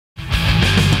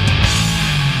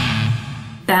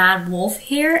bad wolf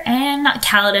here, and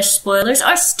Kaladesh spoilers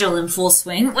are still in full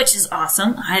swing, which is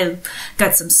awesome. I've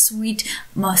got some sweet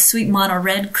mono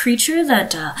red creature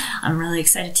that I'm really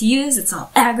excited to use. It's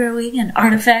all aggro-y and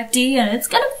artifacty, and it's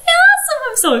gonna be awesome.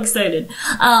 I'm so excited.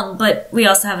 But we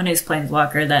also have a new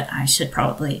planeswalker that I should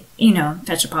probably,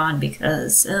 touch upon,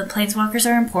 because planeswalkers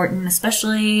are important,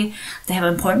 especially they have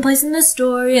an important place in the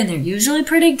story, and they're usually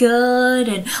pretty good,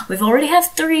 and we've already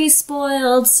have 3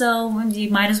 spoiled, so you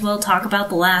might as well talk about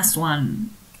the last one,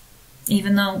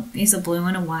 even though he's a blue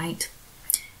and a white,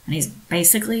 and he's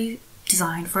basically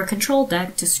designed for a control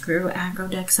deck to screw aggro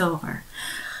decks over.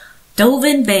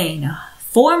 Dovin Bane,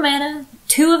 4 mana,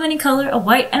 2 of any color, a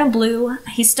white and a blue.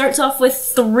 He starts off with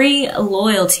 3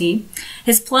 loyalty.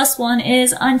 His +1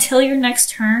 is until your next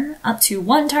turn, up to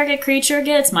 1 target creature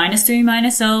gets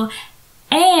 -3/-0,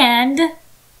 and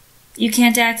you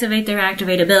can't activate their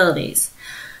activate abilities.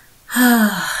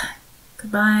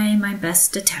 Goodbye, my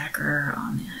best attacker.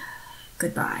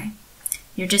 Goodbye.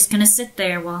 You're just gonna sit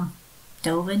there while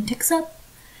Dovin picks up.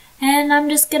 And I'm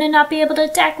just gonna not be able to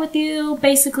attack with you,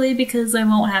 basically, because I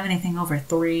won't have anything over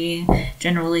 3.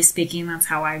 Generally speaking, that's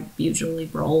how I usually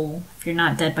roll. If you're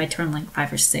not dead by turn like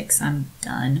 5 or 6, I'm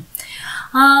done.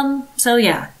 So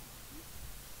yeah.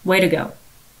 Way to go.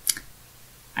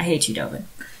 I hate you, Dovin.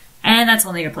 And that's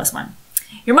only your +1.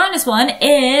 Your -1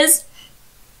 is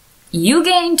you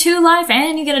gain 2 life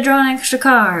and you get to draw an extra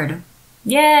card.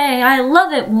 Yay! I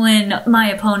love it when my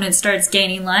opponent starts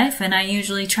gaining life, and I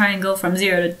usually try and go from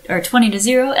 20 to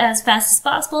 0 as fast as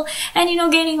possible. And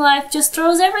gaining life just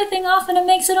throws everything off, and it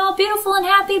makes it all beautiful and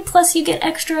happy. Plus, you get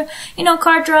extra,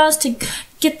 card draws to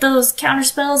get those counter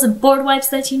spells and board wipes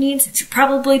that you need, since you're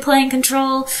probably playing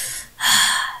control.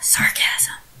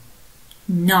 Sarcasm.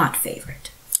 Not favorite.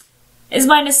 His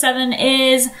 -7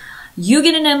 is you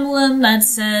get an emblem that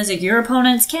says your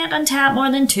opponents can't untap more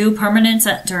than 2 permanents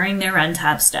during their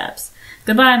untap steps.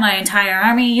 Goodbye, my entire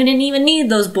army. You didn't even need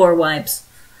those board wipes.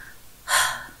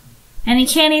 And you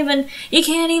can't even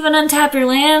untap your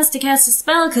lands to cast a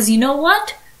spell, because you know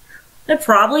what? They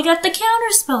probably got the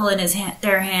counter spell in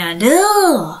their hand.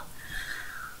 Ugh.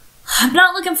 I'm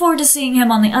not looking forward to seeing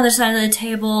him on the other side of the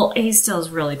table. He still is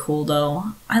really cool,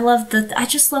 though. I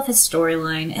just love his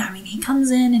storyline. I mean, he comes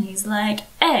in and he's like,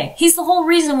 hey, he's the whole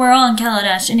reason we're on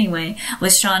Kaladesh anyway,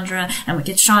 with Chandra, and we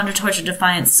get Chandra Torture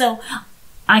Defiance. So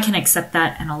I can accept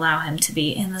that and allow him to be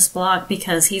in this block,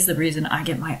 because he's the reason I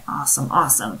get my awesome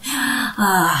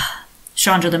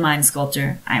Chandra the Mind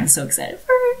Sculptor. I'm so excited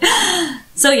for her.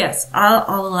 So yes, I'll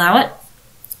allow it.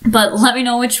 But let me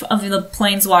know which of the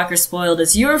Planeswalker spoiled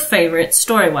is your favorite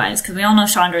story-wise, because we all know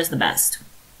Chandra is the best.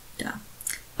 Duh.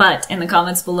 But in the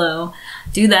comments below,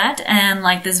 do that and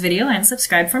like this video and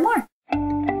subscribe for more.